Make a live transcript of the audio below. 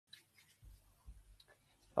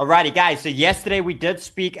Alrighty, guys. So yesterday we did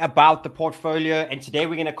speak about the portfolio, and today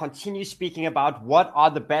we're going to continue speaking about what are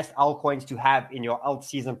the best altcoins to have in your alt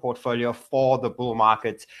season portfolio for the bull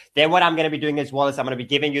market. Then what I'm going to be doing as well is I'm going to be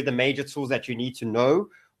giving you the major tools that you need to know.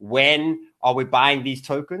 When are we buying these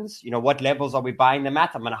tokens? What levels are we buying them at?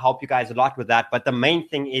 I'm going to help you guys a lot with that. But the main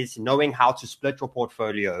thing is knowing how to split your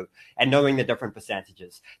portfolio and knowing the different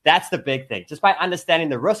percentages. That's the big thing. Just by understanding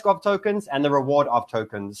the risk of tokens and the reward of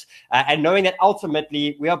tokens, and knowing that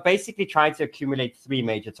ultimately we are basically trying to accumulate three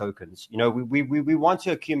major tokens. We want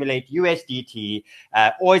to accumulate USDT,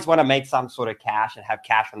 always want to make some sort of cash and have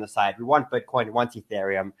cash on the side. We want Bitcoin, we want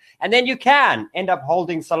Ethereum, and then you can end up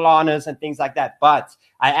holding Solanas and things like that. But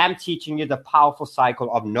I am teaching you the powerful cycle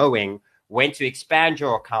of knowing when to expand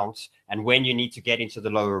your accounts and when you need to get into the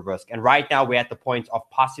lower risk. And right now we're at the point of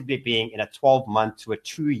possibly being in a 12-month to a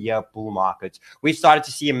 2-year bull market. We've started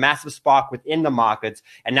to see a massive spark within the markets.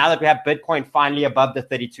 And now that we have Bitcoin finally above the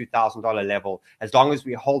 $32,000 level, as long as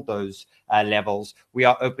we hold those levels, we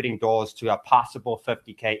are opening doors to a possible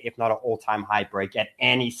 50K, if not an all-time high break at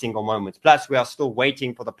any single moment. Plus, we are still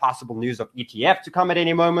waiting for the possible news of ETF to come at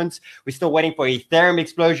any moment. We're still waiting for Ethereum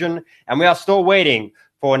explosion, and we are still waiting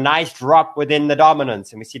for a nice drop within the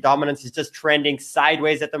dominance. And we see dominance is just trending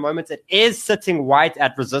sideways at the moment. It is sitting right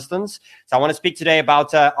at resistance. So I want to speak today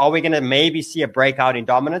about, are we going to maybe see a breakout in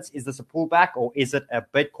dominance? Is this a pullback or is it a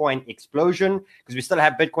Bitcoin explosion? Because we still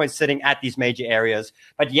have Bitcoin sitting at these major areas.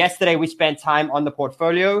 But yesterday we spent time on the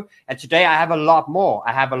portfolio, and today I have a lot more.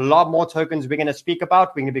 I have a lot more tokens we're going to speak about.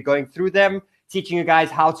 We're going to be going through them, teaching you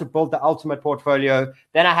guys how to build the ultimate portfolio.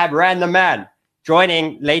 Then I have Random Man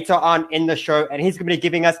joining later on in the show, and he's going to be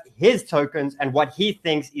giving us his tokens and what he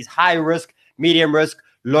thinks is high risk, medium risk,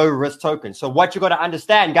 low risk tokens. So what you got to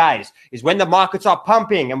understand, guys, is when the markets are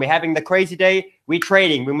pumping and we're having the crazy day, we're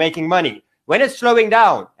trading, we're making money. When it's slowing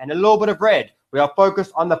down and a little bit of red, we are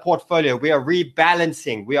focused on the portfolio. We are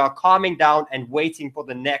rebalancing. We are calming down and waiting for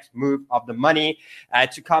the next move of the money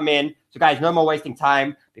to come in. So guys, no more wasting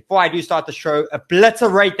time. Before I do start the show,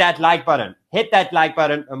 obliterate that like button. Hit that like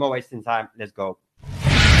button. No more wasting time. Let's go.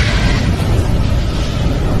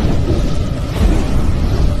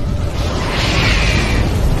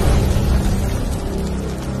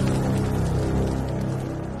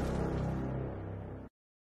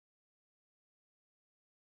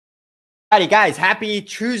 Alrighty, guys, happy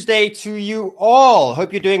Tuesday to you all.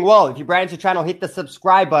 Hope you're doing well. If you're brand new to the channel, hit the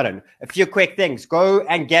subscribe button. A few quick things. Go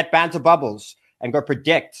and get Banter Bubbles and go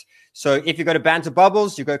predict. So if you go to Banter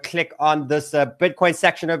Bubbles, you go click on this Bitcoin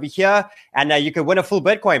section over here, and you can win a full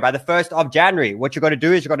Bitcoin by the 1st of January. What you're going to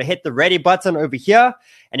do is you're going to hit the ready button over here,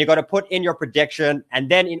 and you're going to put in your prediction. And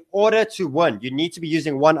then in order to win, you need to be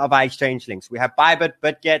using one of our exchange links. We have Bybit,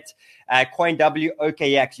 BitGet, CoinW,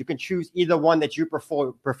 OKX. You can choose either one that you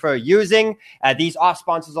prefer using. These are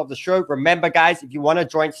sponsors of the show. Remember, guys, if you want to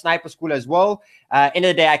join Sniper School as well, end of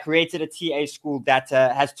the day, I created a TA school that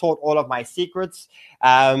has taught all of my secrets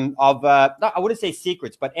no, I wouldn't say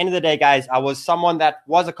secrets, but end of the day, guys, I was someone that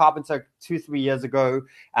was a carpenter 2-3 years ago.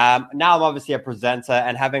 Now I'm obviously a presenter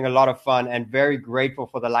and having a lot of fun and very grateful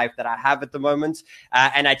for the life that I have at the moment.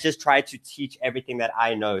 And I just try to teach everything that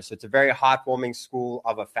I know. So it's a very heartwarming school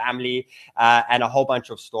of a family and a whole bunch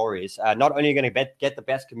of stories. Not only are you going to get the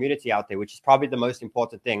best community out there, which is probably the most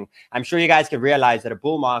important thing. I'm sure you guys can realize that a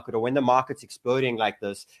bull market, or when the market's exploding like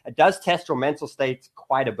this, it does test your mental state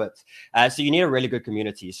quite a bit. So you need a really good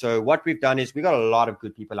community. So what we've done is we got a lot of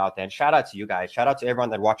good people out there, and shout out to you guys. Shout out to everyone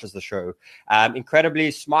that watches the show.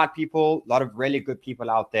 Incredibly smart people, a lot of really good people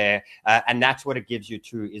out there. And that's what it gives you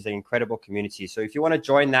too, is an incredible community. So if you want to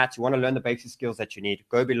join that, you want to learn the basic skills that you need,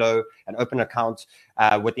 go below and open an account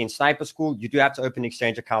within Sniper School. You do have to open an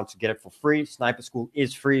exchange account to get it for free. Sniper School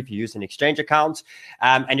is free if you use an exchange account.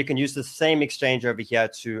 And you can use the same exchange over here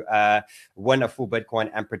to win a full Bitcoin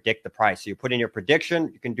and predict the price. So you put in your prediction.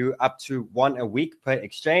 You can do up to one a week per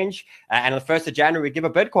exchange. And on the 1st of January, we give a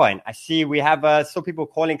Bitcoin. I see we have still people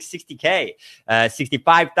calling 60K,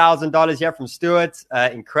 $65,000 here from Stuart.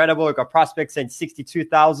 Incredible. We've got prospects saying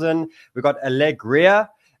 62,000. We've got Allegria.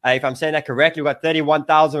 If I'm saying that correctly, we've got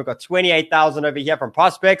 31,000. We've got 28,000 over here from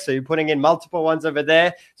prospects. So you're putting in multiple ones over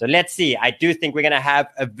there. So let's see. I do think we're going to have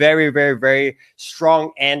a very, very, very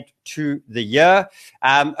strong end to the year.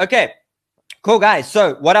 Okay. Cool, guys.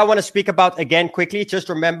 So what I want to speak about again quickly, just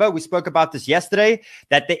remember, we spoke about this yesterday,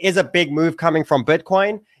 that there is a big move coming from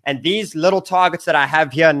Bitcoin. And these little targets that I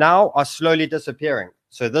have here now are slowly disappearing.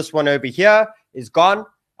 So this one over here is gone.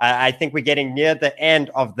 I think we're getting near the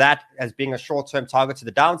end of that as being a short-term target to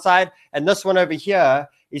the downside. And this one over here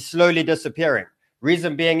is slowly disappearing.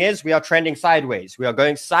 Reason being is we are trending sideways. We are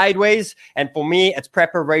going sideways. And for me, it's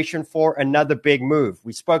preparation for another big move.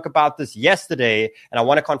 We spoke about this yesterday, and I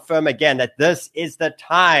want to confirm again that this is the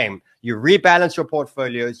time you rebalance your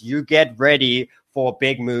portfolios, you get ready for a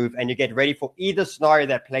big move, and you get ready for either scenario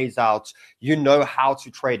that plays out. You know how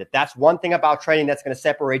to trade it. That's one thing about trading that's going to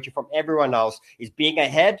separate you from everyone else, is being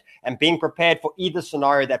ahead and being prepared for either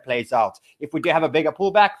scenario that plays out. If we do have a bigger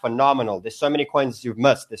pullback, phenomenal. There's so many coins you've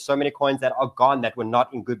missed. There's so many coins that are gone that were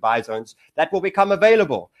not in good buy zones that will become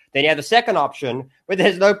available. Then you have the second option where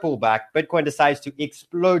there's no pullback. Bitcoin decides to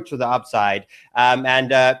explode to the upside.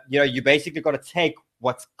 You basically got to take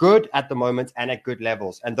what's good at the moment and at good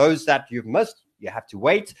levels. And those that you've missed, you have to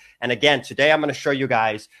wait. And again, today I'm going to show you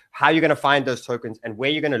guys how you're going to find those tokens and where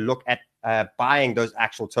you're going to look at buying those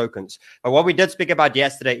actual tokens. But what we did speak about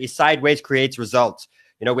yesterday is sideways creates results.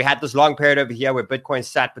 You know, we had this long period over here where Bitcoin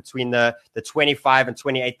sat between the 25 and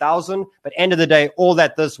 28,000. But end of the day, all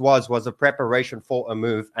that this was a preparation for a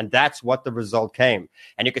move. And that's what the result came.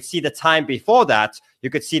 And you could see the time before that. You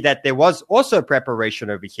could see that there was also preparation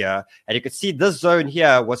over here. And you could see this zone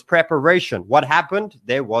here was preparation. What happened?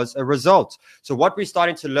 There was a result. So what we're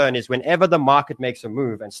starting to learn is whenever the market makes a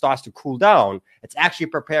move and starts to cool down, it's actually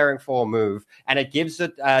preparing for a move. And it gives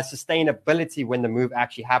it sustainability when the move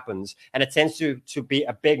actually happens. And it tends to be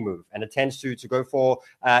a big move. And it tends to go for,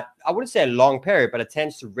 I wouldn't say a long period, but it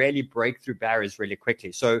tends to really break through barriers really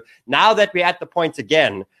quickly. So now that we're at the point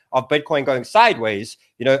again of Bitcoin going sideways,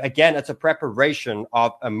 again, it's a preparation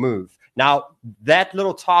of a move. Now, that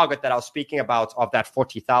little target that I was speaking about of that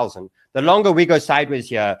 40,000, the longer we go sideways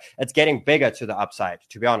here, it's getting bigger to the upside,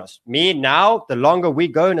 to be honest. Me now, the longer we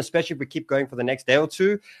go, and especially if we keep going for the next day or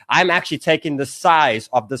two, I'm actually taking the size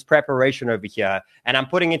of this preparation over here, and I'm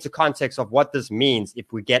putting into context of what this means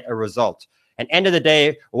if we get a result. And end of the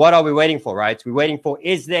day, what are we waiting for, right? We're waiting for,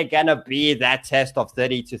 is there going to be that test of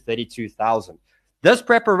 30 to 32,000? This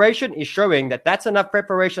preparation is showing that that's enough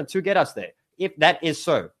preparation to get us there, if that is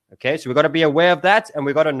so. Okay, so we've got to be aware of that, and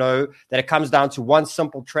we've got to know that it comes down to one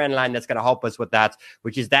simple trend line that's going to help us with that,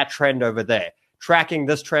 which is that trend over there. Tracking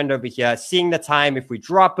this trend over here, seeing the time. If we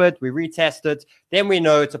drop it, we retest it, then we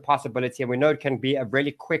know it's a possibility, and we know it can be a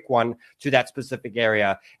really quick one to that specific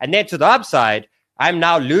area. And then to the upside, I'm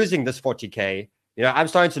now losing this 40K. I'm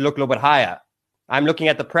starting to look a little bit higher. I'm looking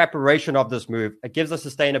at the preparation of this move. It gives us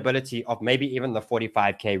sustainability of maybe even the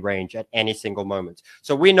 45K range at any single moment.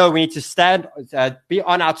 So we know we need to be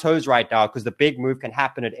on our toes right now, because the big move can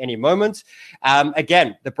happen at any moment.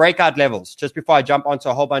 Again, the breakout levels, just before I jump onto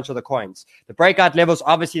a whole bunch of the coins, the breakout levels,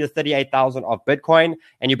 obviously the 38,000 of Bitcoin,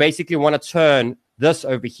 and you basically want to turn this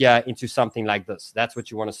over here into something like this. That's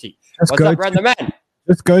what you want to see. What's up, Brandon, man?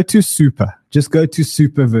 Just go to Super. Just go to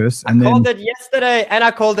Superverse. I called it yesterday, and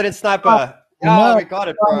I called it in Sniper. Oh, we got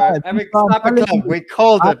it, bro. Sniper Club, we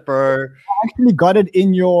called it, bro. I actually got it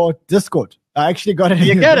in your Discord. You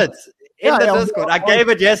get it in the Discord. I gave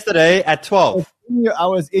it yesterday at 12. I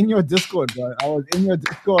was in your Discord, bro. I was in your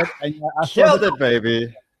Discord. And I killed it,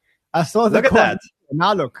 baby. I saw the Look at that.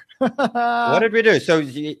 Now look. What did we do? So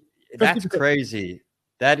that's crazy.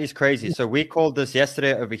 That is crazy. So we called this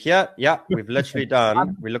yesterday over here. Yeah, we've literally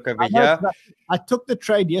done. We look over here. I took the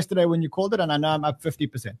trade yesterday when you called it, and I know I'm up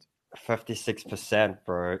 50%. 56%,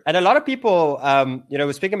 bro. And a lot of people,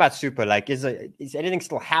 were speaking about Super, like, is anything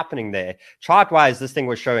still happening there? Chart-wise, this thing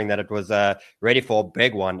was showing that it was ready for a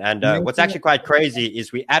big one. And what's actually quite crazy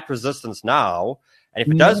is we at resistance now. And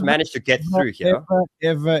if it does manage to get through here.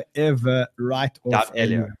 Ever write off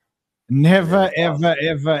Elio. Never,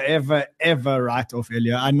 ever write off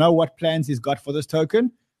Elio. I know what plans he's got for this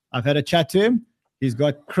token. I've had a chat to him. He's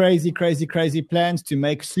got crazy plans to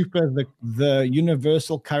make Super the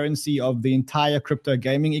universal currency of the entire crypto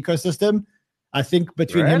gaming ecosystem. I think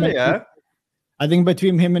between him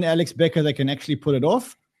and Alex Becker, they can actually pull it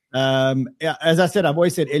off. As I said, I've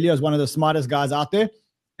always said Elio is one of the smartest guys out there.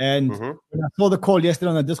 And when I saw the call yesterday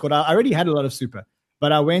on the Discord, I already had a lot of Super,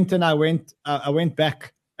 but I went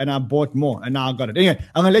back and I bought more, and now I got it. Anyway,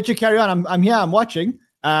 I'm gonna let you carry on. I'm here. I'm watching.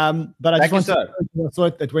 But I saw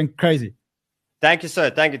it went crazy. Thank you, sir.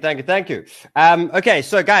 Thank you. Okay,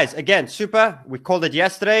 so guys, again, Super, we called it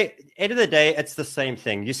yesterday. End of the day, it's the same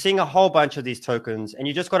thing. You're seeing a whole bunch of these tokens, and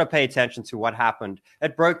you just got to pay attention to what happened.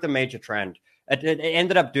 It broke the major trend. It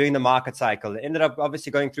ended up doing the market cycle. It ended up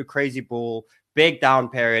obviously going through crazy bull, big down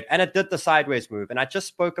period, and it did the sideways move. And I just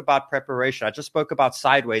spoke about preparation. I just spoke about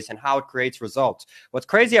sideways and how it creates results. What's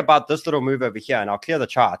crazy about this little move over here, and I'll clear the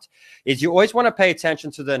chart, is you always want to pay attention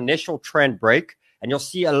to the initial trend break. And you'll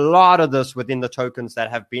see a lot of this within the tokens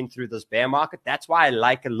that have been through this bear market. That's why I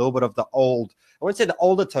like a little bit of the old, I wouldn't say the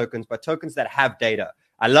older tokens, but tokens that have data.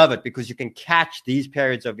 I love it because you can catch these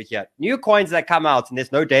periods over here. New coins that come out and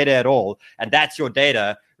there's no data at all, and that's your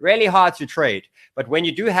data. Really hard to trade. But when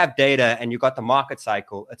you do have data and you got the market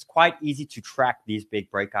cycle, it's quite easy to track these big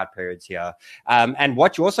breakout periods here. And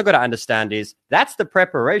what you also got to understand is that's the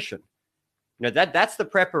preparation. That's the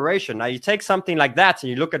preparation. Now you take something like that and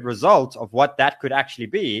you look at results of what that could actually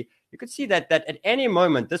be. You could see that at any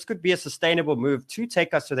moment, this could be a sustainable move to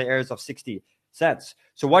take us to the areas of 60 cents.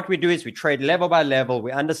 So what we do is we trade level by level.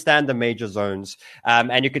 We understand the major zones.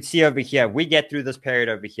 And you could see over here, we get through this period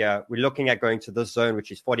over here. We're looking at going to this zone,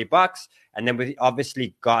 which is $40. And then we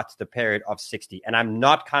obviously got the period of 60. And I'm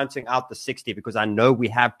not counting out the 60 because I know we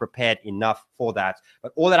have prepared enough for that.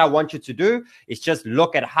 But all that I want you to do is just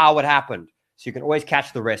look at how it happened. So you can always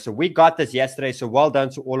catch the rest. So we got this yesterday. So well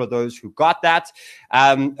done to all of those who got that.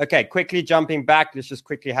 Okay, quickly jumping back. Let's just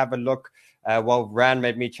quickly have a look. Well, Rand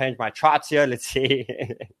made me change my charts here. Let's see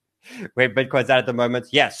where Bitcoin's at the moment.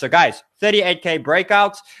 Yes. So guys, 38K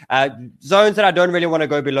breakouts. Zones that I don't really want to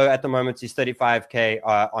go below at the moment is 35K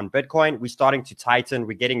on Bitcoin. We're starting to tighten.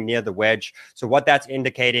 We're getting near the wedge. So what that's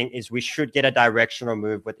indicating is we should get a directional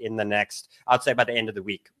move within the next, I'd say by the end of the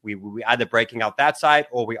week. We either breaking out that side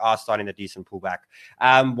or we are starting a decent pullback.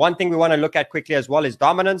 One thing we want to look at quickly as well is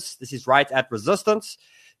dominance. This is right at resistance.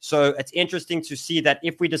 So it's interesting to see that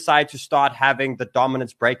if we decide to start having the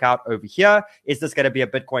dominance breakout over here, is this going to be a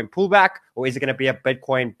Bitcoin pullback or is it going to be a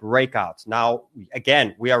Bitcoin breakout? Now,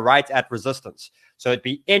 again, we are right at resistance. So it'd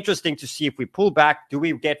be interesting to see if we pull back, do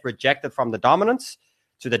we get rejected from the dominance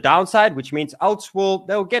to the downside, which means alts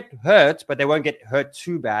they'll get hurt, but they won't get hurt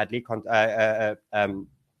too badly compared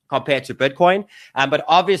to Bitcoin. But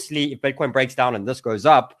obviously, if Bitcoin breaks down and this goes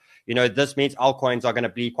up, this means altcoins are going to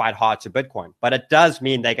be quite hard to Bitcoin, but it does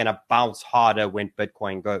mean they're going to bounce harder when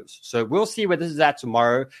Bitcoin goes. So we'll see where this is at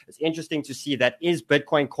tomorrow. It's interesting to see that is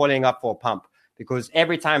Bitcoin calling up for a pump, because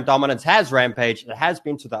every time dominance has rampaged, it has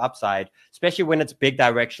been to the upside, especially when it's big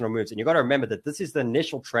directional moves. And you got to remember that this is the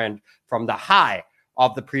initial trend from the high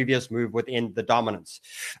of the previous move within the dominance.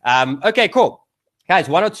 Okay, cool. Guys,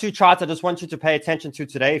 one or two charts I just want you to pay attention to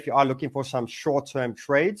today if you are looking for some short-term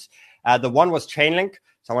trades. The one was Chainlink.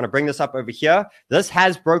 So I want to bring this up over here. This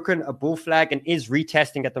has broken a bull flag and is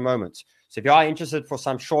retesting at the moment. So if you are interested for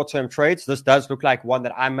some short-term trades, this does look like one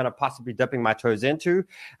that I'm going to possibly dipping my toes into.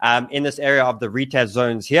 In this area of the retest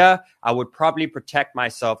zones here, I would probably protect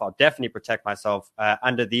myself. I'll definitely protect myself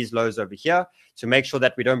under these lows over here to make sure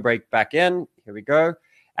that we don't break back in. Here we go.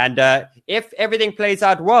 And if everything plays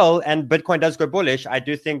out well and Bitcoin does go bullish, I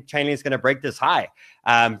do think Chainlink is going to break this high.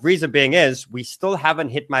 Reason being is we still haven't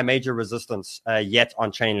hit my major resistance yet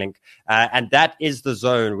on Chainlink. And that is the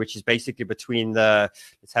zone, which is basically between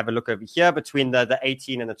let's have a look over here, between the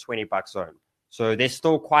 18 and the $20 zone. So there's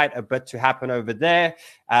still quite a bit to happen over there.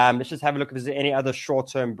 Let's just have a look if there's any other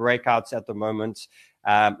short-term breakouts at the moment.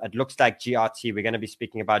 It looks like GRT. We're going to be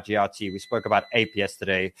speaking about GRT. We spoke about APE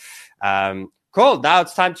yesterday. Cool. Now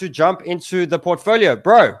it's time to jump into the portfolio.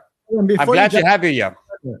 Bro, I'm glad to have you here.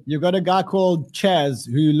 You got a guy called Chaz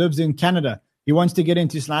who lives in Canada. He wants to get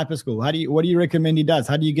into sniper school. What do you recommend he does?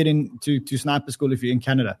 How do you get into sniper school if you're in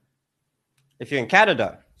Canada? If you're in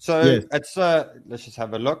Canada. So yes. It's let's just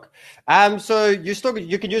have a look. So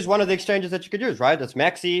you can use one of the exchanges that you could use, right? It's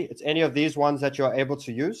Maxi. It's any of these ones that you're able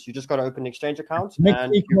to use. You just got to open the exchange account.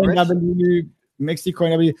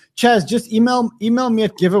 Mexicoin. Chaz, just email me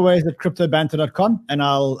at giveaways@cryptobanter.com and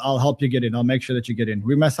I'll help you get in. I'll make sure that you get in.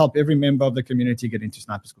 We must help every member of the community get into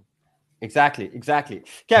sniper school. Exactly.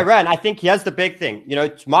 Okay, Ran, I think here's the big thing.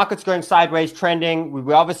 Market's going sideways, trending.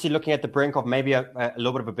 We're obviously looking at the brink of maybe a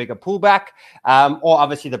little bit of a bigger pullback, or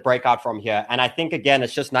obviously the breakout from here. And I think, again,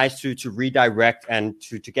 it's just nice to redirect and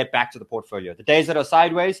to get back to the portfolio. The days that are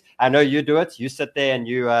sideways, I know you do it. You sit there and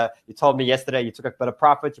you told me yesterday you took a bit of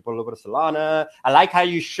profit, you put a little bit of Solana. I like how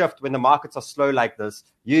you shift when the markets are slow like this.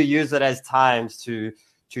 You use it as times to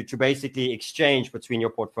basically exchange between your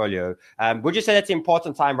portfolio. Would you say that's an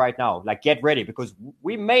important time right now? Like, get ready, because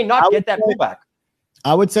we may not get that pullback.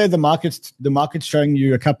 I would say the market's showing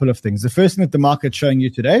you a couple of things. The first thing that the market's showing you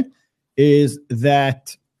today is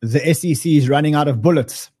that the SEC is running out of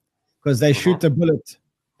bullets because they shoot a bullet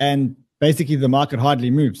and basically the market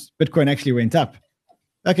hardly moves. Bitcoin actually went up.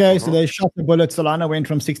 Okay, so they shot the bullet. Solana went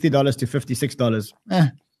from $60 to $56.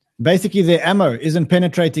 Basically, their ammo isn't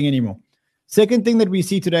penetrating anymore. Second thing that we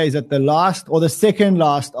see today is that the second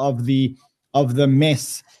last of the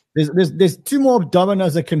mess. There's two more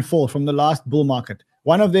dominoes that can fall from the last bull market.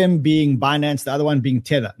 One of them being Binance, the other one being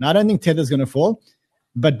Tether. Now, I don't think Tether's going to fall,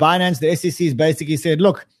 but Binance, the SEC, has basically said,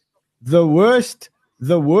 look, the worst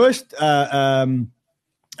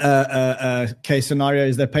case scenario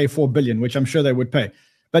is they pay $4 billion, which I'm sure they would pay.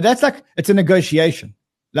 But that's like, it's a negotiation.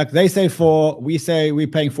 Like they say we say we're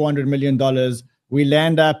paying $400 million. We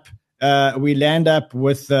land up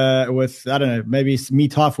with I don't know, maybe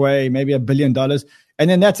meet halfway, maybe $1 billion. And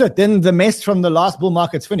then that's it. Then the mess from the last bull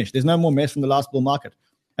market's finished. There's no more mess from the last bull market.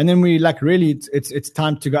 And then we like really, it's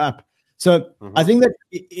time to go up. So I think that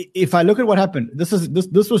if I look at what happened, this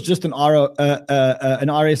was just an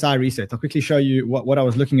RSI reset. I'll quickly show you what I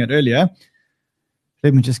was looking at earlier.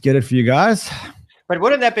 Let me just get it for you guys. But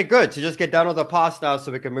wouldn't that be good to just get done with the past now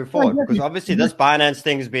so we can move forward? Because obviously this Binance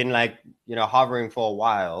thing has been like, hovering for a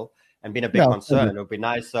while and been a big concern. It would be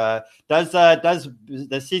nice. Does the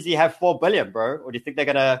CZ have 4 billion, bro? Or do you think they're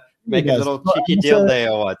going to make a little cheeky deal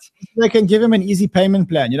there or what? They can give him an easy payment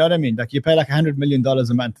plan. You know what I mean? Like you pay like $100 million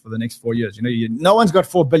a month for the next 4 years. No one's got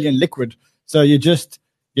 4 billion liquid. So you just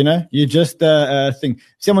think.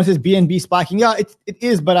 Someone says BNB spiking. Yeah, it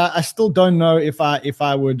is, but I still don't know if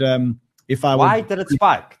I would. Why did it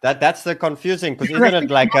spike? That's the confusing, because isn't it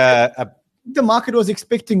like the market was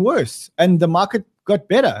expecting worse and the market got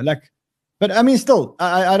better. But I mean, still,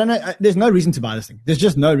 I don't know. There's no reason to buy this thing. There's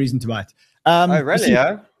just no reason to buy it. Oh, really?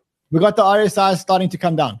 Yeah. We got the RSIs starting to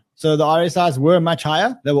come down. So the RSIs were much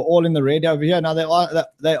higher. They were all in the red over here. Now they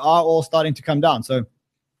are all starting to come down. So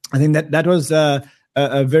I think that was a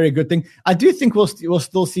very good thing. I do think we'll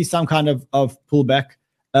still see some kind of pullback.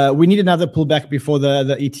 We need another pullback before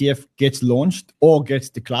the ETF gets launched or gets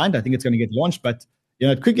declined. I think it's going to get launched, but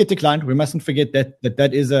it could get declined. We mustn't forget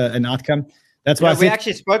that is an outcome. That's why we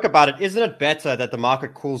actually spoke about it. Isn't it better that the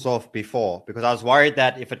market cools off before? Because I was worried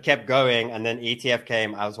that if it kept going and then ETF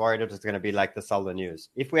came, I was worried it was going to be like the sell the news.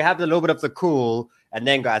 If we have a little bit of the cool and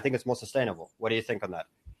then go, I think it's more sustainable. What do you think on that?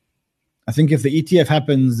 I think if the ETF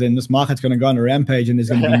happens, then this market's going to go on a rampage and there's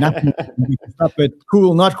going to be nothing to stop it.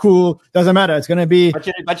 Cool, not cool, doesn't matter. It's going to be. But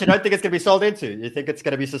you don't think it's going to be sold into? You think it's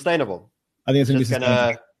going to be sustainable? I think it's going to be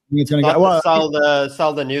sustainable. It's going to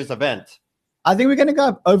sell the news event. I think we're going to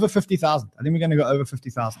go over 50,000. I think we're going to go over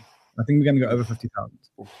 50,000.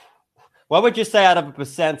 What would you say out of a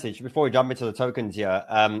percentage, before we jump into the tokens here,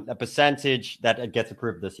 a percentage that it gets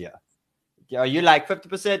approved this year? Are you like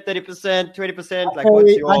 50%, 30%, 20%? Like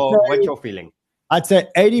what's your feeling? I'd say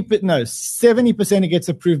 70% it gets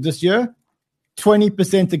approved this year,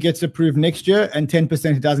 20% it gets approved next year, and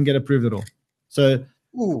 10% it doesn't get approved at all. So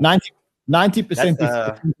 90% is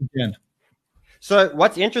the end. So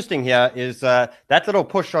what's interesting here is that little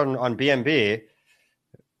push on BNB,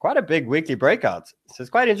 quite a big weekly breakout. So it's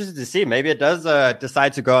quite interesting to see. Maybe it does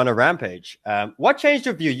decide to go on a rampage. What changed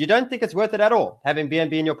your view? You don't think it's worth it at all, having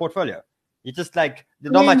BNB in your portfolio? You just like,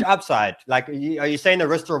 there's not much upside. Like, are you saying the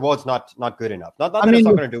risk to reward's not good enough? Not that it's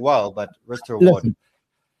not going to do well, but risk to reward. Listen,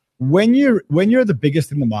 when you're the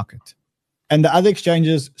biggest in the market and the other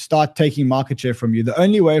exchanges start taking market share from you, the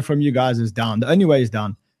only way from you guys is down. The only way is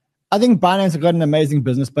down. I think Binance have got an amazing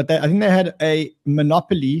business, but I think they had a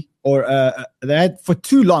monopoly, or they had for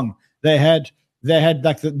too long. They had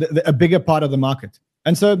like a bigger part of the market,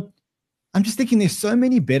 and so I'm just thinking there's so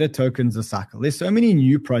many better tokens this cycle. There's so many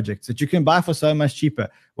new projects that you can buy for so much cheaper.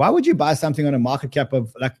 Why would you buy something on a market cap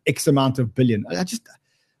of like X amount of billion? I just,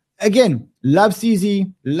 again, love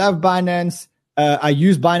CZ, love Binance. I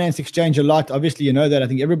use Binance Exchange a lot. Obviously, you know that. I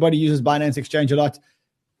think everybody uses Binance Exchange a lot.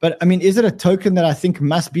 But, I mean, is it a token that I think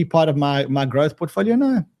must be part of my growth portfolio?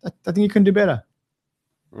 No, I think you can do better.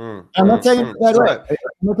 I'm not saying it bad way. I'm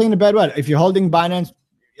not saying it bad way. If you're holding Binance,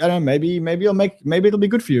 I don't know, maybe it'll be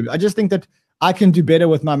good for you. I just think that I can do better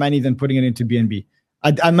with my money than putting it into BNB.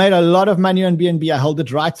 I made a lot of money on BNB. I held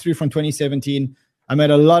it right through from 2017. I made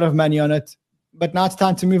a lot of money on it, but now it's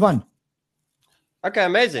time to move on. Okay,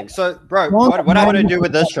 amazing. So, bro, what I want to do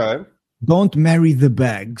with this show. Don't marry the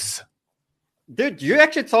bags. Dude, you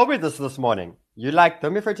actually told me this morning. You like,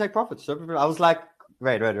 don't be afraid to take profits. I was like,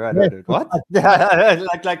 wait. What?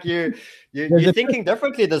 like you're thinking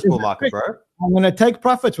differently this bull market, bro. I'm going to take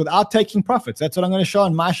profits without taking profits. That's what I'm going to show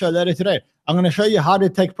on my show later today. I'm going to show you how to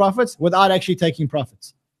take profits without actually taking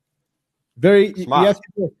profits. Very smart.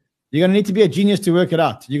 You're going to need to be a genius to work it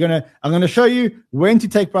out. I'm going to show you when to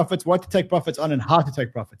take profits, what to take profits on, and how to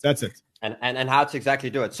take profits. That's it. And how to exactly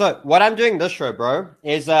do it. So what I'm doing this show, bro,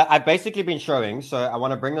 is I've basically been showing. So I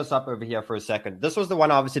want to bring this up over here for a second. This was the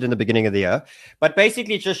one I obviously did in the beginning of the year, but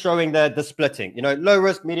basically just showing the splitting. Low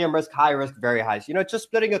risk, medium risk, high risk, very high. So, just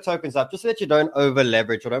splitting your tokens up, just so that you don't over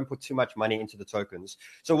leverage or don't put too much money into the tokens.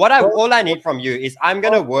 So all I need from you is I'm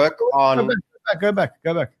going to work on. Go back.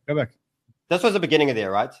 This was the beginning of the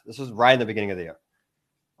year, right? This was right in the beginning of the year.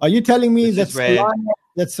 Are you telling me that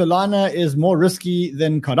Solana is more risky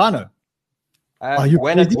than Cardano?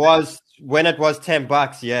 When it was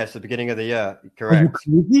 $10, yes, the beginning of the year, correct.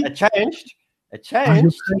 It changed. It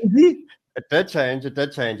changed. Crazy? It did change.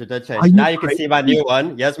 Now you can see my new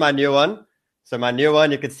one. Here's my new one. So my new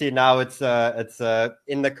one, you can see now it's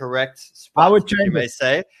in the correct spot. I would change you may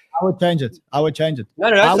say. I would change it.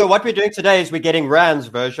 No. So what we're doing today is we're getting Rand's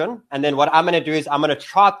version. And then what I'm going to do is I'm going to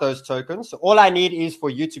chart those tokens. So all I need is for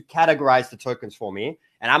you to categorize the tokens for me.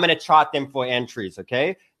 And I'm going to chart them for entries,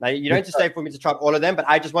 okay? Now, you don't just say for me to chart all of them, but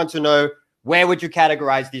I just want to know where would you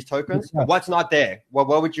categorize these tokens? What's not there? Well,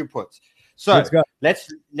 what would you put? So let's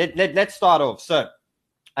start off. So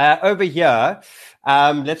over here,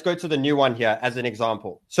 let's go to the new one here as an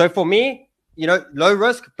example. So for me, low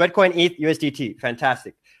risk, Bitcoin, ETH, USDT,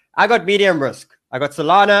 fantastic. I got medium risk. I got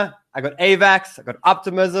Solana. I got AVAX. I got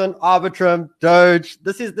Optimism, Arbitrum, Doge.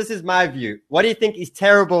 This is my view. What do you think is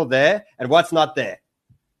terrible there, and what's not there?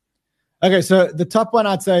 Okay, so the top one,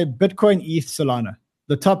 I'd say Bitcoin, ETH, Solana.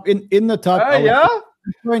 The top in the top. Oh yeah.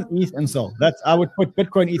 Bitcoin, ETH, and Sol. I would put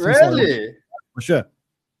Bitcoin, ETH, and Sol. Really? For sure.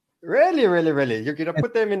 Really? You're gonna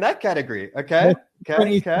put them in that category? Okay. I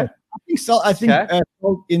think Sol.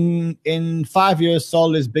 Sol in 5 years,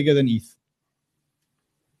 Sol is bigger than ETH.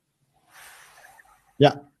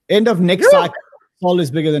 Yeah. End of next cycle, Sol is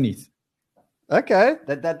bigger than ETH. Okay,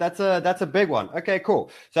 that's a big one. Okay, cool.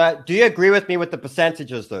 So do you agree with me with the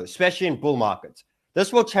percentages though, especially in bull markets?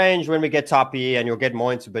 This will change when we get top E and you'll get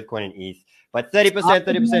more into Bitcoin and ETH. But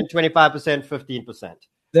 30%, 25%, 15%.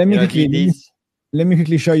 Let me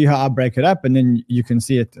quickly show you how I break it up, and then you can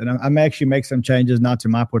see it. And I may actually make some changes now to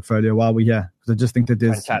my portfolio while we're here, because I just think that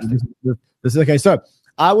this is okay. So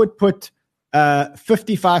I would put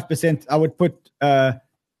 55%. I would put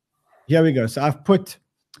here we go. So I've put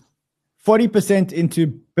 40%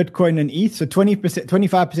 into Bitcoin and ETH. So 20%,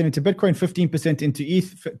 25% into Bitcoin, 15% into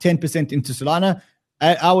ETH, 10% into Solana.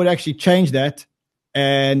 I would actually change that,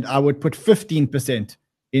 and I would put 15%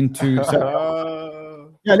 into.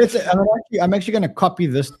 Yeah, I'm actually going to copy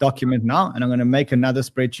this document now, and I'm going to make another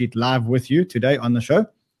spreadsheet live with you today on the show.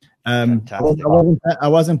 I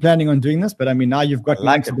wasn't planning on doing this, but I mean, now you've got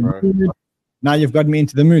me into the mood. Now you've got me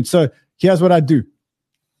into the mood. So here's what I do.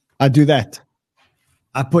 I do that.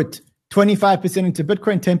 I put 25% into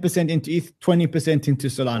Bitcoin, 10% into ETH, 20% into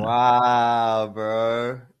Solana. Wow,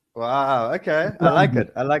 bro. Wow. Okay. I like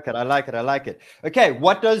it. Okay.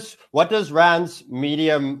 What does Rand's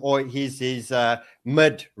medium or his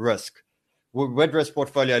mid risk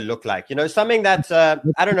portfolio look like? Something that's I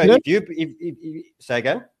don't know. If you say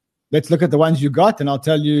again. Let's look at the ones you got, and I'll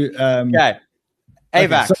tell you. Okay.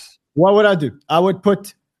 AVAX. So what would I do? I would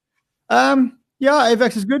put,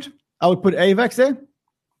 AVAX is good. I would put AVAX there.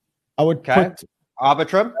 I would put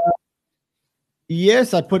Arbitrum.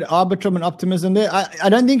 Yes, I'd put Arbitrum and Optimism there. I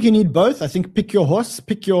don't think you need both. I think pick your horse,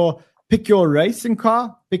 pick your racing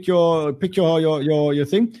car, pick your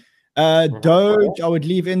thing. Doge, I would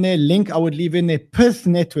leave in there. Link, I would leave in there. Pith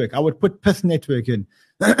Network, I would put Pith Network in,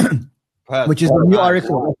 which is the new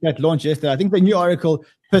Oracle that launched yesterday. I think the new Oracle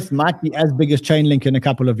Pith might be as big as Chainlink in a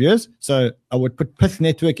couple of years. So I would put Pith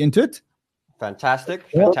Network into it. Fantastic.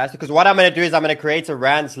 Because what I'm going to do is I'm going to create a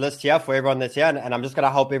Rand's list here for everyone that's here, and I'm just going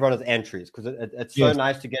to help everyone with entries, because it's so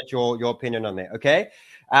nice to get your opinion on there. Okay.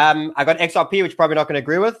 I got XRP, which you're probably not going to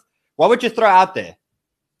agree with. What would you throw out there?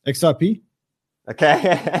 XRP.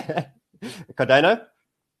 Okay. Cardano?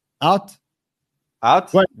 Out.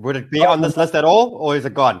 Wait. Would it be on this list at all, or is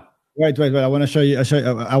it gone? Wait. I want to show you.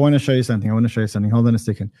 I want to show you something. Hold on a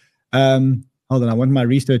second. Hold on. I want my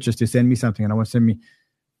researchers to send me something, and I want to send me.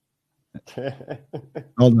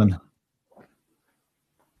 Hold on.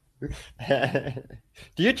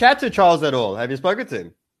 Do you chat to Charles at all? Have you spoken to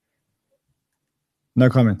him? No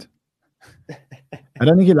comment. I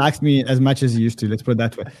don't think he likes me as much as he used to. Let's put it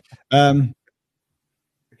that way.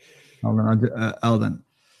 Hold on.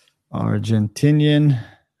 Argentinian.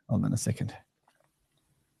 Hold on a second.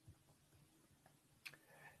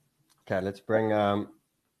 Okay, let's bring.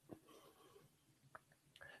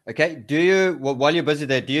 Okay, while you're busy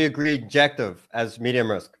there, do you agree Injective as medium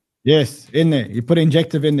risk? Yes, in there. You put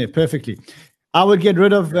Injective in there perfectly. I would get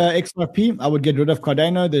rid of XRP. I would get rid of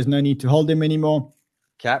Cardano. There's no need to hold them anymore.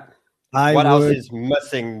 Cap. What else is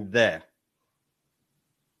missing there?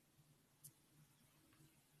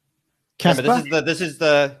 Casper. Yeah, this is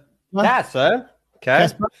the CAS, huh? Okay,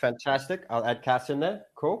 Casper. Fantastic. I'll add CAS in there.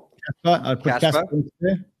 Cool. Casper. I'll put Casper in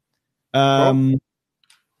there.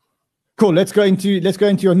 Cool. Let's go into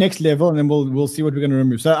your next level, and then we'll see what we're going to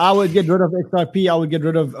remove. So I would get rid of XRP. I would get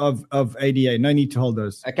rid of ADA. No need to hold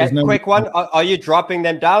those. Okay. Quick one. Are you dropping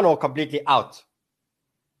them down or completely out?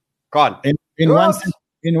 Gone.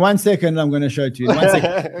 In 1 second, I'm going to show it to you. In 1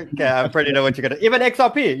 second. Okay. I pretty know what you're going to. Even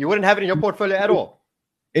XRP, you wouldn't have it in your portfolio at all.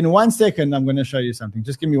 In 1 second, I'm going to show you something.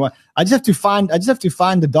 Just give me one. I just have to find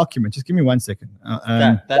the document. Just give me 1 second.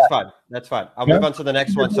 That's fine. That's fine. I'll move on to the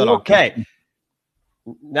next one so long. Okay.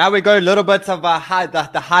 Now we go a little bit of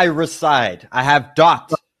the high risk side. I have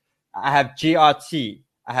DOT. I have GRT.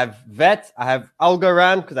 I have VET. I have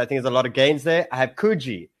Algorand because I think there's a lot of gains there. I have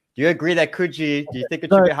Kuji. Do you agree that Kuji, do you think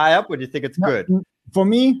it should be high up or do you think it's good? For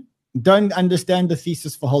me, don't understand the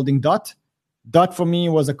thesis for holding DOT. DOT for me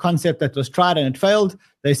was a concept that was tried and it failed.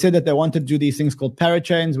 They said that they wanted to do these things called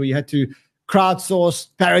parachains where you had to crowdsource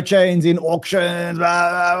parachains in auctions,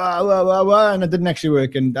 and it didn't actually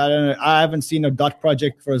work. And I don't know, I haven't seen a DOT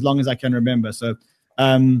project for as long as I can remember. So,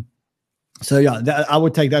 yeah, I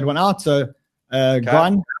would take that one out. So,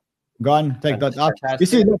 gone, take DOT out. You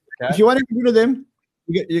see, if you want to get rid of them,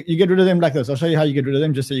 you get rid of them like this. I'll show you how you get rid of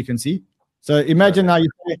them just so you can see. So imagine now you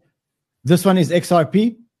say, this one is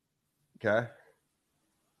XRP. Okay.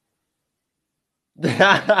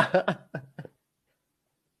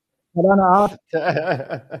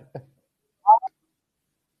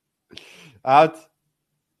 Out.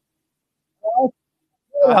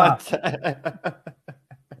 Out.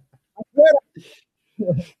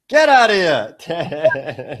 Get out of here.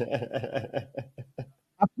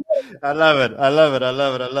 I love it. I love it. I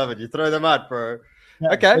love it. I love it. You throw them out, bro.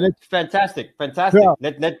 Okay. Fantastic. Fantastic.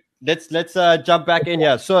 Let's jump back in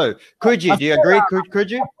here. So, Kuji, do you agree?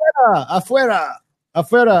 Kuji? Afuera.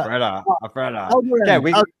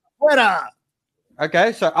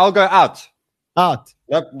 Okay, so I'll go out.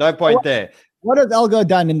 No point there. What has Algo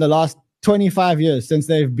done in the last 25 years since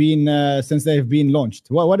they've been launched?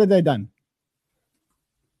 What have they done?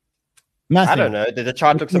 Nothing. I don't know. The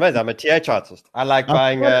chart looks amazing. I'm a TA chartist. I like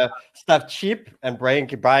buying stuff cheap and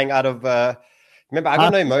buying out of. Remember, I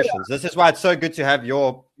got no emotions. This is why it's so good to have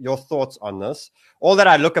your thoughts on this. All that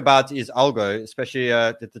I look about is algo, especially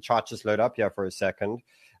did the chart just load up here for a second.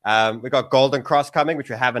 We got Golden Cross coming, which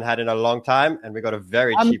we haven't had in a long time, and we got a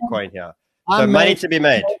very cheap coin here. So money to be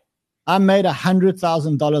made. I made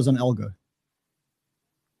 $100,000 on algo,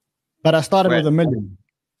 but I started with $1 million.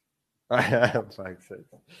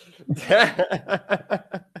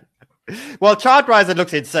 Well, chart-wise, it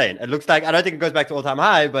looks insane. It looks like, I don't think it goes back to all-time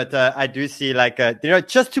high, but I do see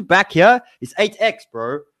just to back here is 8x,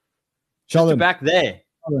 bro. Sheldon. Just to back there.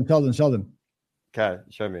 Sheldon. Okay,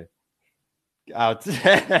 show me. Out.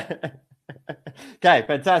 Okay,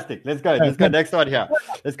 fantastic. Let's go. Let's go next one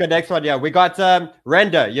here. We got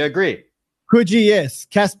Render. You agree? Kuji, yes.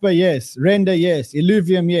 Casper, yes. Render, yes.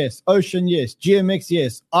 Illuvium, yes. Ocean, yes. GMX,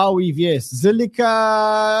 yes. Arweave, yes.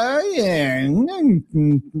 Zilliqa, yeah.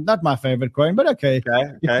 Not my favorite coin, but okay.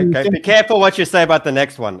 Okay. Be careful what you say about the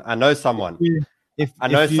next one. I know someone.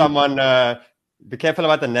 Someone. Be careful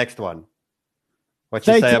about the next one. What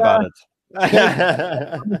you say about it.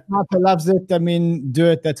 Marco loves it. I mean, do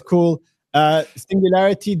it. That's cool.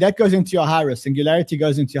 Singularity, that goes into your high risk. Singularity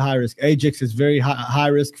goes into your high risk. Ajax is very high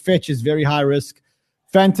risk. Fetch is very high risk.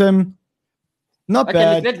 Phantom, not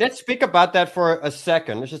bad. Let's speak about that for a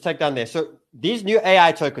second. Let's just take down there. So these new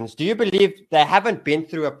AI tokens, do you believe they haven't been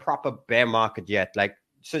through a proper bear market yet? Like,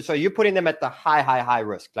 so you're putting them at the high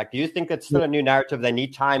risk. Like, do you think it's still a new narrative? They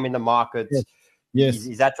need time in the markets. Yes.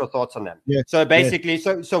 Is that your thoughts on them? Yes. So basically,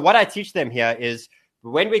 so what I teach them here is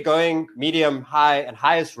when we're going medium, high, and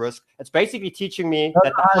highest risk, it's basically teaching me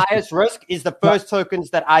that the highest risk is the first tokens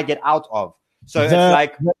that I get out of. So it's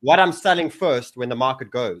like what I'm selling first when the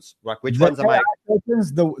market goes. Like which ones am I?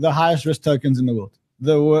 Tokens, the highest risk tokens in the world. In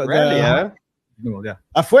the world, yeah.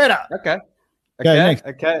 Afuera. Okay.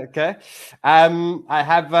 I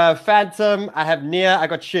have Phantom. I have Nia. I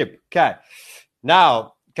got Shib. Okay.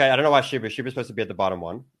 Now, I don't know why Shib is supposed to be at the bottom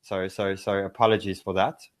one. Sorry. Apologies for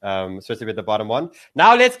that. Supposed to be at the bottom one.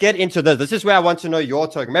 Now let's get into this. This is where I want to know your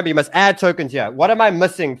token. Remember, you must add tokens here. What am I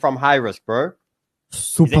missing from high risk, bro?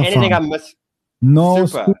 Super is there anything I'm missing? No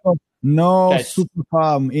super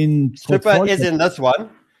farm in super portfolio. Is in this one.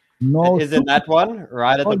 No, it is in that one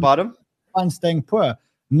right at the bottom. I'm staying poor.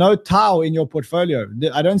 No Tau in your portfolio.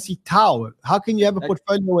 I don't see Tau. How can you have a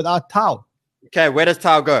portfolio without Tau? Okay, where does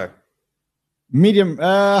Tau go? Medium,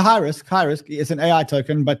 high risk. It's an AI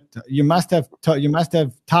token, but you must have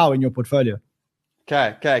Tau in your portfolio.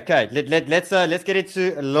 Okay. Let's get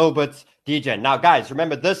into a little bit DJ. Now, guys,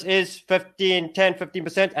 remember this is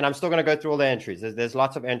 15%, and I'm still going to go through all the entries. There's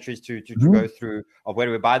lots of entries to go through of where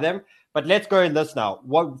do we buy them. But let's go in this now.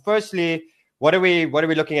 Firstly, what are we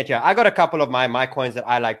looking at here? I got a couple of my coins that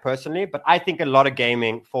I like personally, but I think a lot of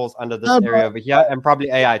gaming falls under this area over here, and probably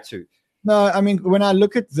AI too. No, I mean when I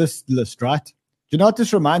look at this list, right? Do you know what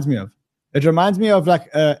this reminds me of? It reminds me of like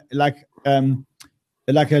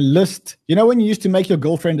like a list. You know when you used to make your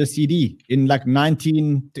girlfriend a CD in like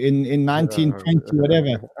 1920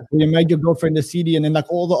 whatever, where you made your girlfriend a CD and then like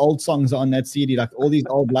all the old songs are on that CD, like all these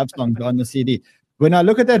old love songs are on the CD. When I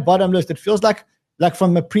look at that bottom list, it feels like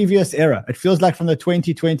from the previous era. It feels like from the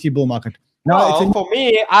 2020 bull market. No, for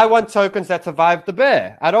me, I want tokens that survive the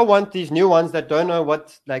bear. I don't want these new ones that don't know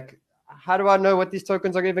what, like, how do I know what these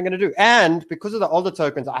tokens are even going to do? And because of the older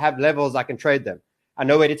tokens, I have levels, I can trade them. I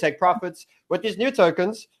know where to take profits. With these new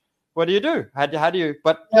tokens, what do you do? How do you,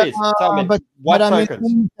 but please tell me, what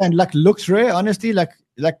tokens? And like Looks Rare, honestly, like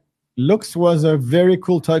Looks was a very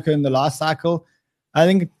cool token in the last cycle. I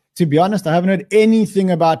think, to be honest, I haven't heard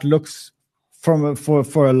anything about Looks for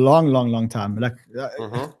a long time. Like,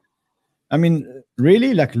 I mean,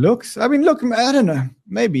 really, like Looks. I mean, look, I don't know.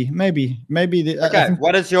 Maybe. Okay,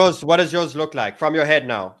 what does yours look like from your head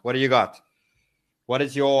now? What do you got? What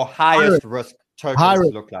is your highest risk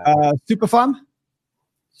tokens look like? Super Farm.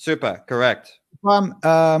 Super, correct.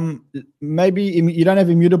 Maybe you don't have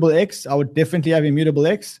Immutable X. I would definitely have Immutable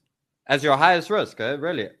X as your highest risk.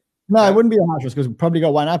 Really? No, it wouldn't be a highest risk because we probably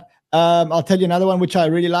got one up. I'll tell you another one which I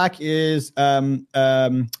really like is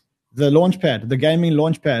the Launchpad, the gaming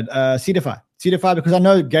Launchpad, Cedarify, because I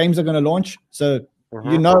know games are going to launch. So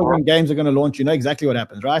you know when games are going to launch, you know exactly what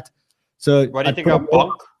happens, right? So what do you think of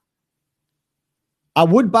Bonk?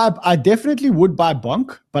 I definitely would buy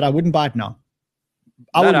Bonk, but I wouldn't buy it now.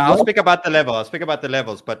 I'll speak about the level. I'll speak about the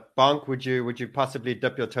levels, but Bonk, would you possibly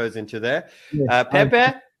dip your toes into there? Yes,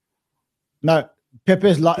 Pepe? No,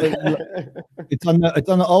 Pepe's it's on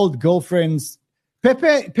the old girlfriend's.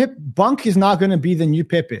 Bonk is now going to be the new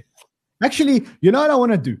Pepe. Actually, you know what I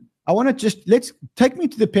want to do? I want to let's take me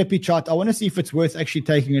to the Pepe chart. I want to see if it's worth actually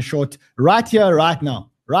taking a short right here, right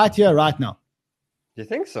now. Do you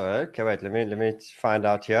think so? Okay, wait. Let me find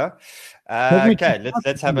out here. Okay,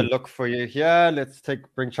 let's have a look for you here. Let's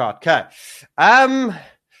bring chart. Okay,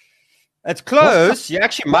 it's close. You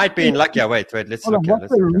actually might be in luck. Yeah, wait. Let's look here.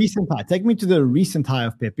 What's the recent high? Take me to the recent high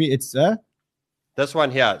of Pepe. It's this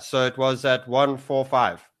one here. So it was at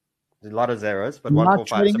 145. There's a lot of zeros, but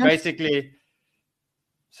 145. So basically,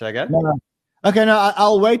 say again. No. Okay, no,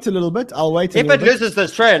 I'll wait a little bit. If it loses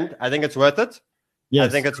this trend, I think it's worth it. Yes. I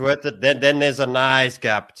think it's worth it. Then there's a nice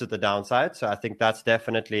gap to the downside. So I think that's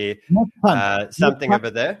definitely something over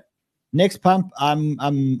there. Next pump,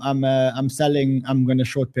 I'm selling. I'm going to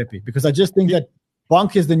short Pepe because I just think that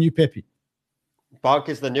Bonk is the new Pepe. Bonk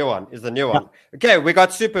is the new one. Okay, we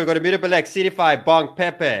got Super. We got Immutable X, Cedarify, Bonk,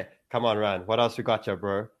 Pepe. Come on, Ryan. What else we got here,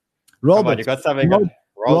 bro? Robert, you got something.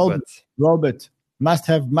 Robert must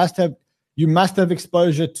have. You must have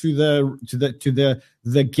exposure to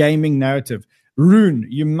the gaming narrative. Rune,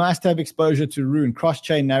 you must have exposure to Rune,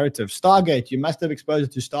 cross-chain narrative. Stargate, you must have exposure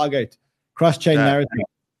to Stargate, cross-chain narrative.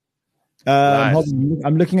 Nice.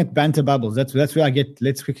 I'm looking at banter bubbles. That's where I get.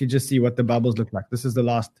 Let's quickly just see what the bubbles look like. This is the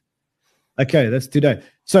last. Okay, that's today.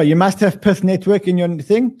 So you must have Pith Network in your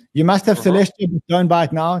thing. You must have Celestial, but don't buy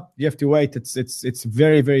it now. You have to wait. It's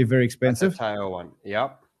very, very, very expensive. That's a tile one.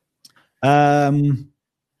 Yep.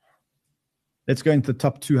 Let's go into the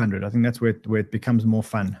top 200. I think that's where it becomes more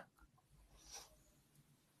fun.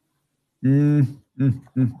 Blur,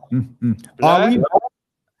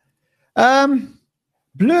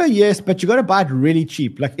 yes, but you got to buy it really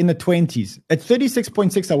cheap, like in the 20s. At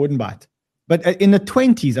 36.6, I wouldn't buy it. But in the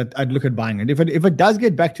 20s, I'd look at buying it. If it does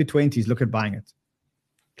get back to 20s, look at buying it.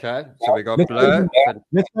 Okay, so we got Blur.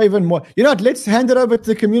 Let's go even more. You know what? Let's hand it over to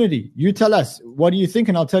the community. You tell us, what do you think?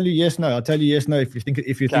 And I'll tell you yes, no. I'll tell you yes, no if you think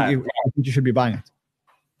you should be buying it.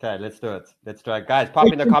 Okay, let's do it. Guys,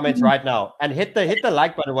 pop in the comments right now and hit the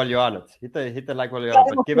like button while you're on it. Hit the like while you're on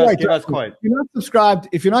it. But give us coin. If you're not subscribed,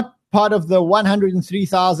 if you're not part of the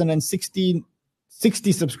 103,060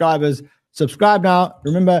 subscribers, subscribe now.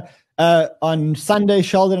 Remember, on Sunday,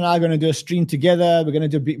 Sheldon and I are going to do a stream together. We're going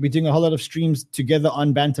to be doing a whole lot of streams together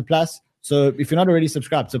on Banter Plus. So if you're not already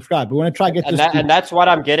subscribed. We want to try to get this. And that's what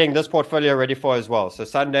I'm getting this portfolio ready for as well. So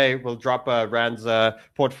Sunday, we'll drop Rand's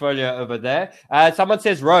portfolio over there. Someone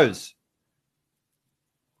says Rose.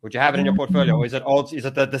 Would you have it in your portfolio? Or is it old? Is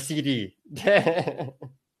it the CD?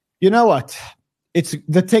 You know what?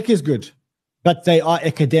 The tech is good, but they are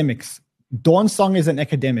academics. Dawn Song is an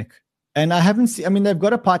academic. And I haven't seen, they've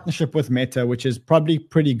got a partnership with Meta, which is probably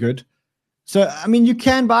pretty good. So, you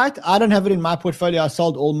can buy it. I don't have it in my portfolio. I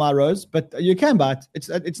sold all my rows, but you can buy it.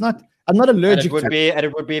 It's not, I'm not allergic to it. And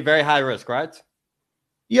it would be very high risk, right?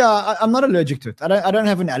 Yeah, I'm not allergic to it. I don't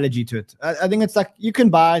have an allergy to it. I think it's like, you can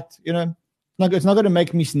buy it, it's not going to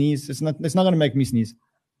make me sneeze. It's not going to make me sneeze.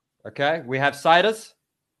 Okay. We have Citus.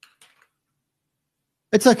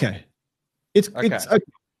 It's okay. It's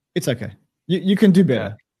okay. You can do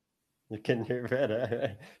better. You can do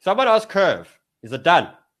better. Someone asked Curve. Is it done?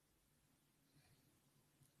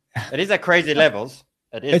 It is at crazy levels.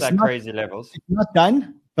 It's not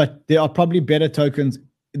done, but there are probably better tokens.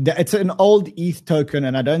 It's an old ETH token,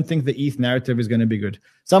 and I don't think the ETH narrative is going to be good.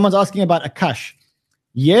 Someone's asking about Akash.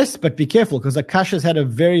 Yes, but be careful because Akash has had a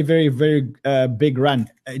very, very, very big run.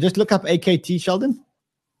 Just look up AKT, Sheldon.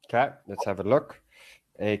 Okay, let's have a look.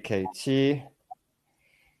 AKT.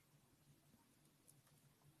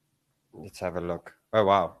 Let's have a look. Oh,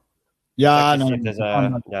 wow. Yeah,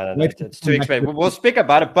 it's too expensive. We'll speak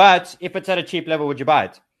about it, but if it's at a cheap level, would you buy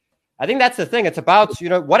it? I think that's the thing. It's about,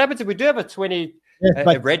 what happens if we do have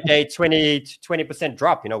a red day 20%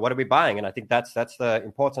 drop? What are we buying? And I think that's the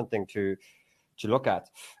important thing to look at.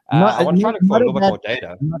 I want to try to look for a little bit more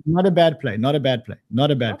data. Not a bad play. Not bad.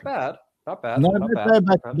 Not bad.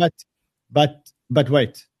 But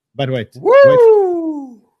wait.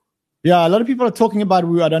 Woo! Yeah, a lot of people are talking about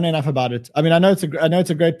Woo. I don't know enough about it. I mean, I know it's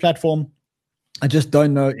a great platform. I just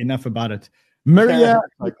don't know enough about it. Myria.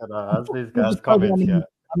 These guys comment here.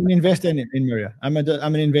 I'm an investor in Myria. I'm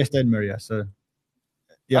an investor in Myria. So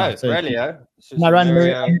yeah. Really? I run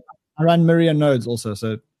Myria nodes also.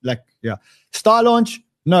 So Star Launch.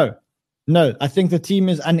 No. I think the team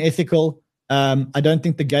is unethical. I don't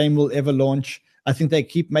think the game will ever launch. I think they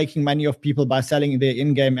keep making money off people by selling their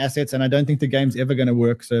in-game assets, and I don't think the game's ever going to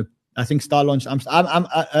work. So I think Star Launch. I'm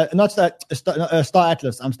not Star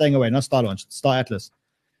Atlas. I'm staying away. Not Star Launch. Star Atlas.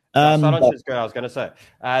 Star Launch is good. I was going to say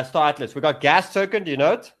Star Atlas. We got Gas token. Do you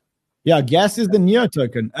know it? Yeah, Gas is the Neo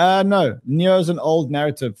token. No, Neo is an old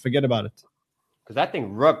narrative. Forget about it. Because that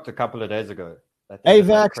thing ripped a couple of days ago.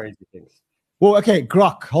 AVAX. Crazy things. Well, okay.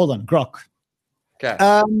 Grok. Hold on. Grok. Okay.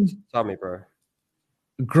 Tell me, bro.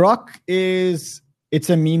 Grok it's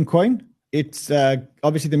a meme coin. It's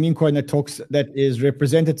obviously the meme coin that is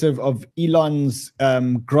representative of Elon's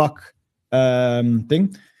Grok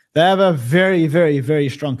thing. They have a very, very, very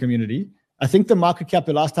strong community. I think the market cap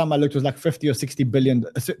the last time I looked was like $50 or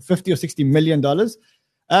 $60 million.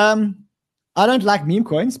 I don't like meme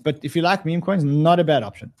coins, but if you like meme coins, not a bad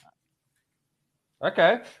option.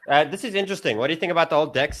 Okay. This is interesting. What do you think about the whole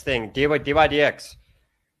DEX thing? DYDX?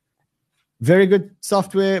 Very good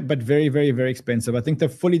software, but very, very, very expensive. I think the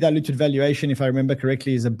fully diluted valuation, if I remember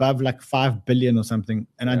correctly, is above like 5 billion or something.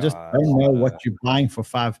 And I just don't know what you're buying for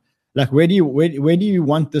 5. Like, where do you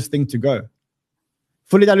want this thing to go?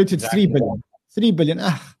 Fully diluted, exactly. 3 billion. 3 billion.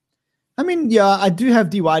 I mean, yeah, I do have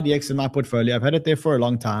DYDX in my portfolio. I've had it there for a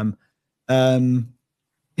long time. Am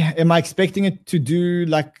I expecting it to do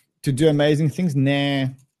amazing things? Nah.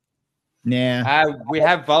 We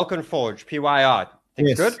have Vulcan Forge, PYR.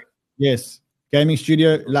 Think good? Yes. Gaming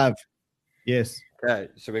Studio, love. Yes. Okay,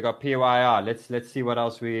 so we got PYR. Let's see what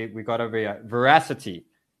else we got over here. Veracity.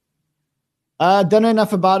 Don't know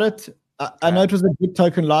enough about it. I know it was a good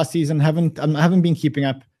token last season. I haven't been keeping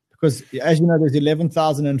up because, as you know, there's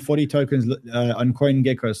 11,040 tokens on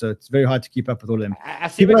CoinGecko, so it's very hard to keep up with all of them. I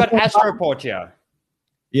see we got Astroport here.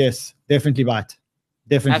 Yes, definitely buy it.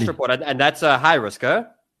 Definitely. Astroport, and that's a high risk, huh?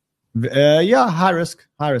 Yeah, high risk.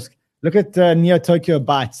 Look at Neo Tokyo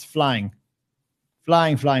Bytes flying.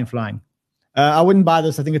 I wouldn't buy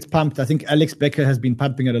this. I think it's pumped. I think Alex Becker has been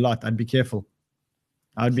pumping it a lot. I'd be careful.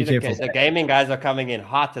 The gaming guys are coming in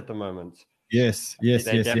hot at the moment. Yes.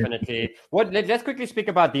 Definitely. Let's quickly speak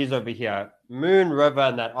about these over here. Moon, River,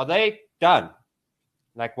 and that. Are they done?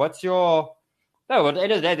 Like, what's your... No, at the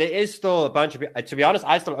end of the day, there is still a bunch of... To be honest,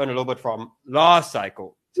 I still own a little bit from last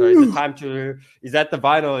cycle. So is it time to... Is that the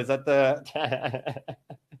vinyl? Is that the...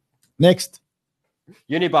 Next.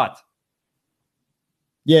 Unibot.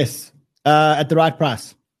 Yes. At the right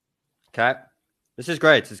price. Okay. This is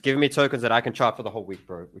great. It's giving me tokens that I can chart for the whole week,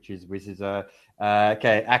 bro, which is okay.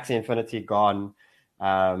 Axie Infinity gone.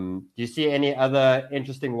 Do you see any other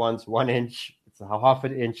interesting ones? 1 inch. It's a half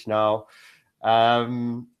an inch now.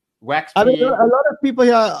 Wax. I mean, a lot of people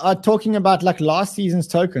here are talking about like last season's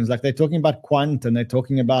tokens. Like they're talking about Quant and they're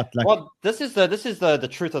talking about like. Well, this is the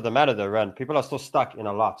truth of the matter, though, Ren. People are still stuck in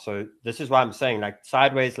a lot. So this is why I'm saying, like,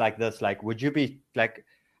 sideways like this. Like, would you be like?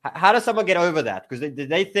 How does someone get over that? Because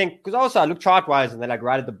they think, because also I look chart wise and they're like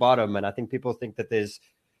right at the bottom, and I think people think that there's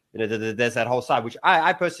that whole side, which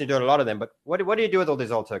I personally do a lot of them. But what do you do with all these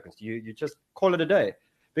old tokens? You just call it a day,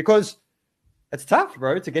 because it's tough,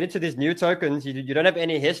 bro, to get into these new tokens. You don't have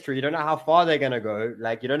any history. You don't know how far they're gonna go.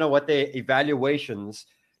 Like, you don't know what their evaluations.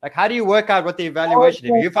 Like, how do you work out what the evaluation?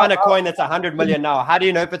 If you find a coin that's 100 million now, how do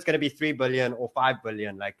you know if it's going to be 3 billion or 5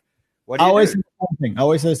 billion? Like, what do you do? I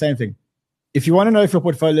always say the same thing. If you want to know if your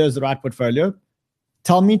portfolio is the right portfolio,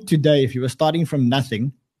 tell me today if you were starting from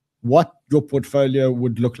nothing what your portfolio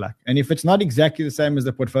would look like. And if it's not exactly the same as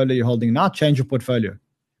the portfolio you're holding now, change your portfolio.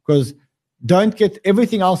 Because don't get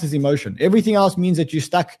everything else is emotion. Everything else means that you're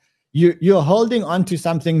stuck. You're holding on to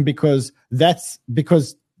something because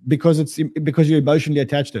you're emotionally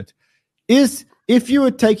attached to it. If you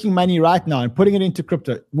were taking money right now and putting it into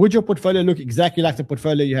crypto, would your portfolio look exactly like the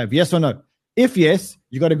portfolio you have? Yes or no? If yes,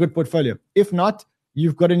 you got a good portfolio. If not,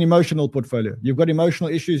 you've got an emotional portfolio. You've got emotional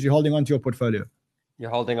issues. You're holding on to your portfolio. You're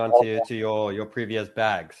holding on to your previous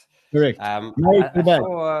bags. Correct. I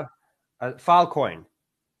saw Filecoin.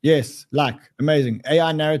 Yes, amazing.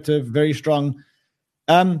 AI narrative, very strong.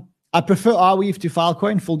 I prefer Arweave to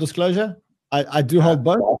Filecoin, full disclosure. I do hold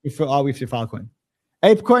both. I prefer Arweave to Filecoin.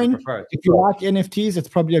 Apecoin, if you like NFTs, it's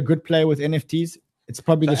probably a good play with NFTs. It's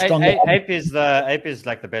probably the strongest. Ape is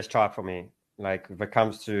like the best chart for me. Like if it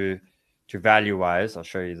comes to value wise, I'll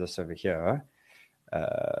show you this over here.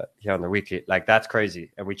 Here on the weekly, like that's crazy.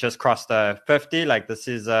 And we just crossed 50. Like this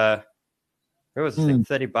is it was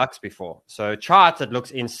 $30 before. So charts, it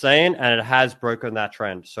looks insane, and it has broken that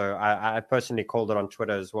trend. So I personally called it on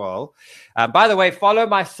Twitter as well. By the way, follow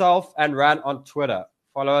myself and Ran on Twitter.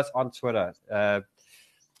 Follow us on Twitter.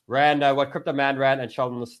 Rand, what Crypto Man Rand and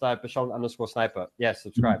Sheldon _Sniper. Yes,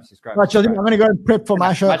 subscribe. Right, Sheldon, I'm going to go and prep for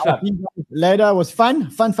my show. Later. It was fun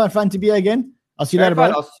to be here again. I'll see you later,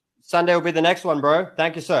 bro. Sunday will be the next one, bro.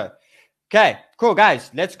 Thank you, sir. Okay, cool, guys.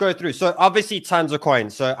 Let's go through. So obviously tons of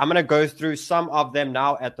coins. So I'm going to go through some of them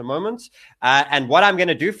now at the moment. And what I'm going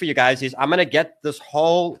to do for you guys is I'm going to get this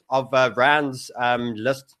whole of Rand's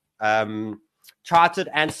list charted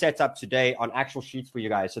and set up today on actual sheets for you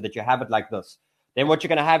guys so that you have it like this. Then what you're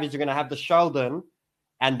going to have is you're going to have the Sheldon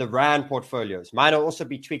and the Rand portfolios. Mine will also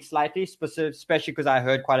be tweaked slightly, especially because I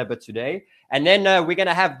heard quite a bit today. And then we're going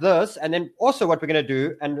to have this. And then also what we're going to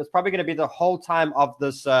do, and it's probably going to be the whole time of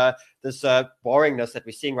this boringness that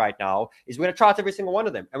we're seeing right now, is we're going to chart every single one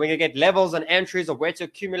of them. And we're going to get levels and entries of where to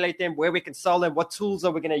accumulate them, where we can sell them, what tools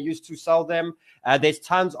are we going to use to sell them. There's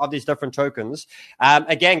tons of these different tokens.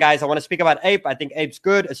 Again, guys, I want to speak about Ape. I think Ape's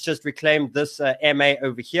good. It's just reclaimed this MA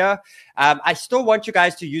over here. I still want you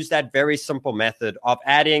guys to use that very simple method of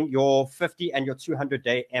adding your 50 and your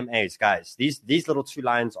 200-day MAs, guys. These little two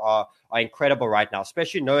lines are incredible right now,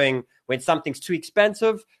 especially knowing when something's too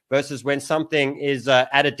expensive versus when something is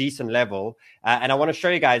at a decent level. And I want to show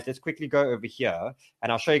you guys, let's quickly go over here,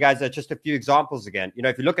 and I'll show you guys just a few examples again. You know,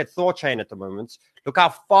 if you look at ThorChain at the moment, look how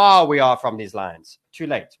far we are from these lines. Too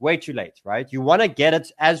late, way too late, right? You want to get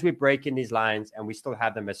it as we break in these lines and we still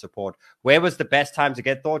have them as support. Where was the best time to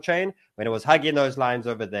get ThorChain? When it was hugging those lines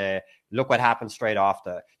over there. Look what happened straight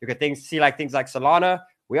after. You can things like Solana.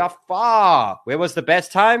 We are far. Where was the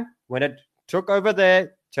best time? When it took over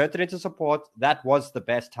there, turned it into support. That was the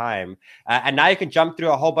best time. And now you can jump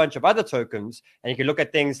through a whole bunch of other tokens, and you can look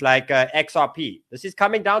at things like XRP. This is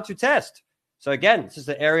coming down to test. So again, this is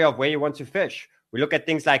the area of where you want to fish. We look at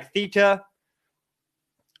things like Theta.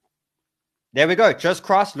 There we go. Just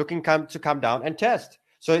cross, looking to come down and test.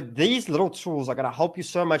 So these little tools are going to help you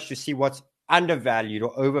so much to see what's undervalued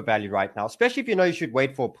or overvalued right now, especially if you know you should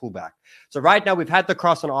wait for a pullback. So right now we've had the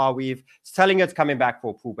cross on Arweave. It's telling you it's coming back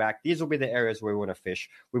for a pullback. These will be the areas where we want to fish.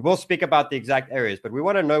 We will speak about the exact areas, but we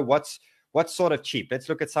want to know what's sort of cheap. Let's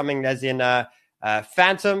look at something as in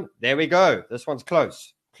Phantom. There we go. This one's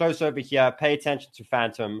close over here. Pay attention to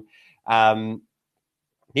Phantom.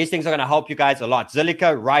 These things are going to help you guys a lot.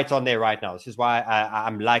 Zilliqa, right on there right now. This is why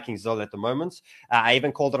I'm liking Zil at the moment. I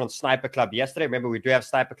even called it on Sniper Club yesterday. Remember, we do have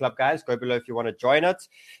Sniper Club, guys. Go below if you want to join it.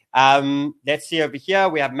 Let's see over here.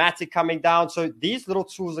 We have Matic coming down. So these little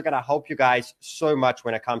tools are going to help you guys so much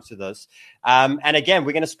when it comes to this. And again,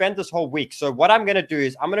 we're going to spend this whole week. So what I'm going to do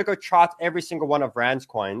is I'm going to go chart every single one of Rand's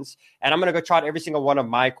coins, and I'm going to go chart every single one of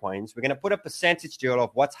my coins. We're going to put a percentage deal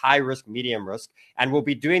of what's high risk, medium risk, and we'll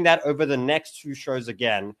be doing that over the next two shows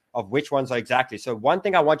again of which ones are exactly. So one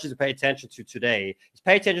thing I want you to pay attention to today is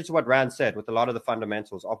pay attention to what Rand said with a lot of the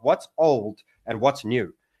fundamentals of what's old and what's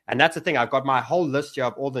new. And that's the thing. I've got my whole list here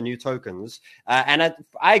of all the new tokens. And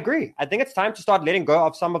I agree. I think it's time to start letting go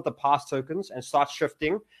of some of the past tokens and start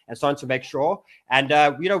shifting and starting to make sure. And,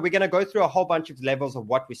 we're going to go through a whole bunch of levels of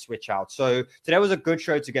what we switch out. So today was a good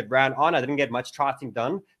show to get Rand on. I didn't get much charting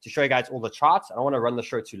done to show you guys all the charts. I don't want to run the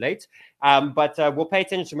show too late. But we'll pay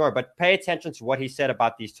attention tomorrow. But pay attention to what he said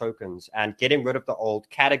about these tokens and getting rid of the old,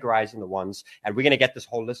 categorizing the ones. And we're going to get this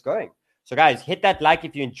whole list going. So guys, hit that like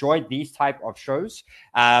if you enjoyed these type of shows.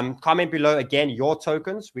 Comment below again your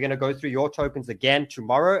tokens. We're going to go through your tokens again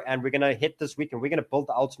tomorrow, and we're going to hit this week, and we're going to build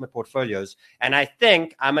the ultimate portfolios. And I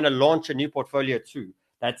think I'm going to launch a new portfolio too.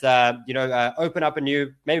 That's open up a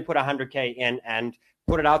new, maybe put 100K in and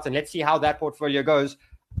put it out, and let's see how that portfolio goes.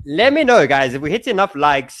 let me know, guys, if we hit enough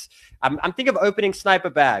likes. I'm thinking of opening sniper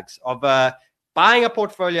bags, of buying a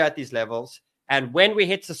portfolio at these levels. And when we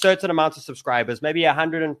hit a certain amount of subscribers, maybe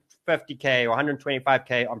 150K or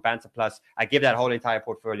 125K on Banter Plus, I give that whole entire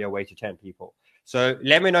portfolio away to 10 people. So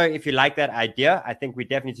let me know if you like that idea. I think we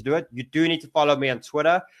definitely need to do it. You do need to follow me on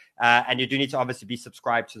Twitter, and you do need to obviously be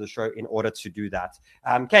subscribed to the show in order to do that.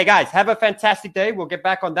 Okay, guys, have a fantastic day. We'll get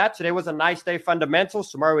back on that. Today was a nice day,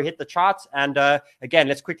 fundamentals. Tomorrow we hit the charts. And again,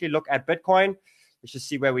 let's quickly look at Bitcoin. Let's just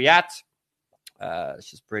see where we're at. Let's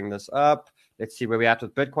just bring this up. Let's see where we're at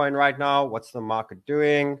with Bitcoin right now. What's the market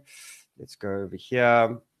doing? Let's go over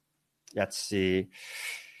here. Let's see.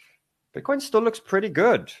 Bitcoin still looks pretty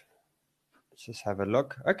good. Let's just have a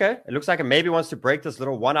look. Okay, it looks like it maybe wants to break this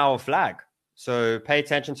little 1 hour flag. So pay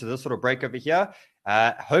attention to this little break over here.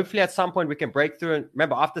 Hopefully at some point we can break through. And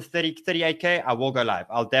remember, after 38K, I will go live.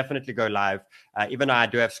 I'll definitely go live. Even though I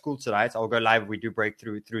do have school tonight, I'll go live if we do break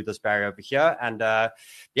through this barrier over here. And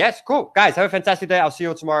yes, cool. Guys, have a fantastic day. I'll see you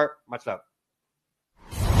all tomorrow. Much love.